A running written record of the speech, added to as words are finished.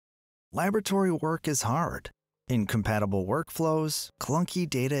Laboratory work is hard. Incompatible workflows, clunky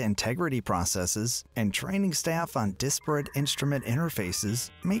data integrity processes, and training staff on disparate instrument interfaces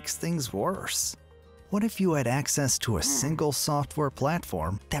makes things worse. What if you had access to a single software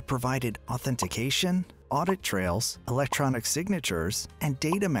platform that provided authentication, audit trails, electronic signatures, and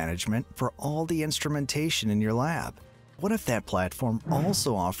data management for all the instrumentation in your lab? What if that platform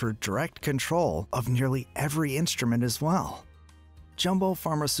also offered direct control of nearly every instrument as well? Jumbo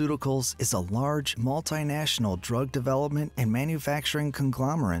Pharmaceuticals is a large, multinational drug development and manufacturing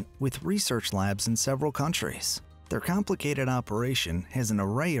conglomerate with research labs in several countries. Their complicated operation has an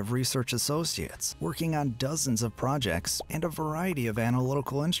array of research associates working on dozens of projects and a variety of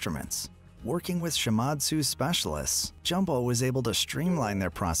analytical instruments. Working with Shimadzu specialists, Jumbo was able to streamline their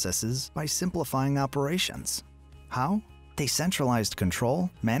processes by simplifying operations. How? They centralized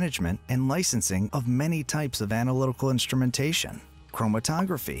control, management, and licensing of many types of analytical instrumentation: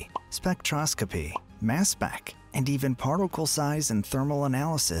 chromatography, spectroscopy, mass spec, and even particle size and thermal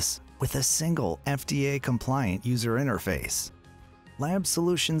analysis with a single FDA-compliant user interface.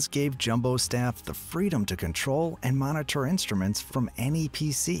 LabSolutions gave Jumbo staff the freedom to control and monitor instruments from any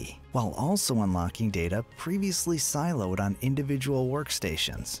PC, while also unlocking data previously siloed on individual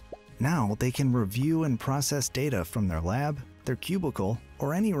workstations. Now they can review and process data from their lab, their cubicle,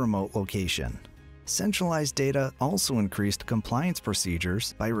 or any remote location. Centralized data also increased compliance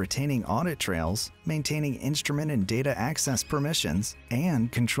procedures by retaining audit trails, maintaining instrument and data access permissions, and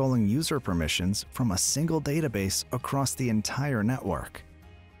controlling user permissions from a single database across the entire network.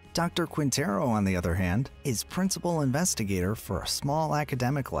 Dr. Quintero, on the other hand, is principal investigator for a small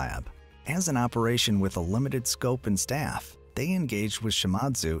academic lab. As an operation with a limited scope and staff, they engaged with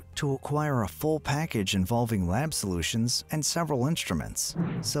Shimadzu to acquire a full package involving LabSolutions and several instruments,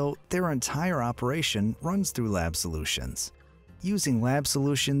 so their entire operation runs through LabSolutions. Using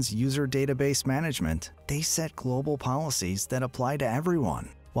LabSolutions user database management, they set global policies that apply to everyone,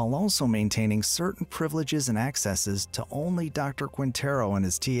 while also maintaining certain privileges and accesses to only Dr. Quintero and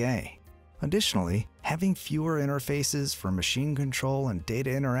his TA. Additionally, having fewer interfaces for machine control and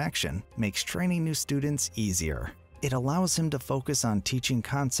data interaction makes training new students easier. It allows him to focus on teaching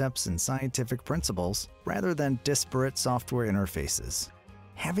concepts and scientific principles rather than disparate software interfaces.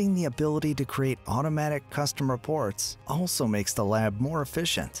 Having the ability to create automatic custom reports also makes the lab more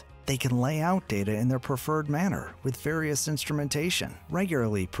efficient. They can lay out data in their preferred manner with various instrumentation,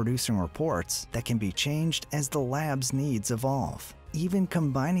 regularly producing reports that can be changed as the lab's needs evolve, even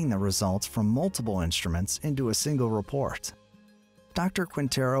combining the results from multiple instruments into a single report. Dr.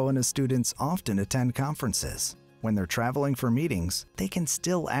 Quintero and his students often attend conferences. When they're traveling for meetings, they can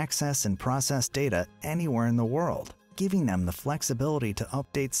still access and process data anywhere in the world, giving them the flexibility to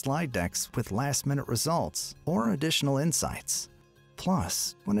update slide decks with last-minute results or additional insights.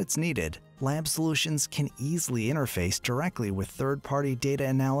 Plus, when it's needed, LabSolutions can easily interface directly with third-party data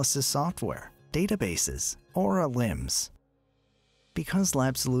analysis software, databases, or LIMS. Because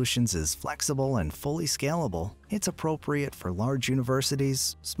LabSolutions is flexible and fully scalable, it's appropriate for large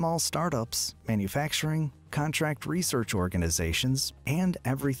universities, small startups, manufacturing, contract research organizations, and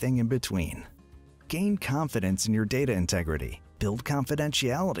everything in between. Gain confidence in your data integrity, build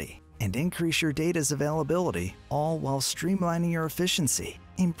confidentiality, and increase your data's availability, all while streamlining your efficiency,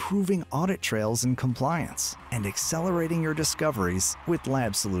 improving audit trails and compliance, and accelerating your discoveries with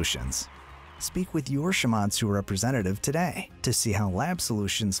LabSolutions. Speak with your Shimadzu representative today to see how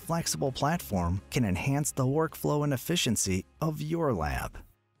LabSolutions' flexible platform can enhance the workflow and efficiency of your lab.